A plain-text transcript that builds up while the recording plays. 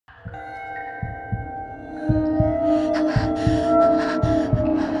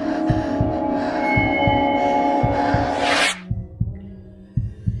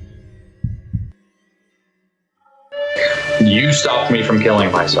stopped me from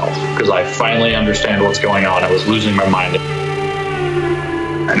killing myself, because I finally understand what's going on. I was losing my mind,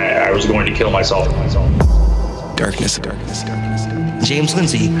 and I was going to kill myself. Darkness. James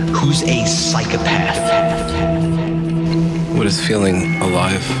Lindsay, who's a psychopath. What does feeling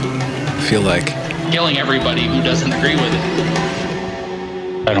alive feel like? Killing everybody who doesn't agree with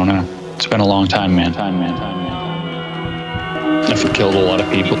it. I don't know. It's been a long time, man. I've killed a lot of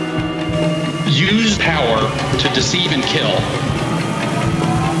people. Use power to deceive and kill.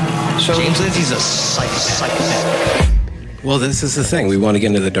 So James Lindsay's a psychopath. Well, this is the thing. We want to get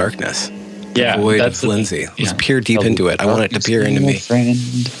into the darkness. Yeah, The void that's of Lindsay. Let's peer deep into it. I want it to peer into me.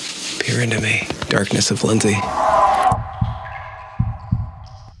 Peer into me. Darkness of Lindsay.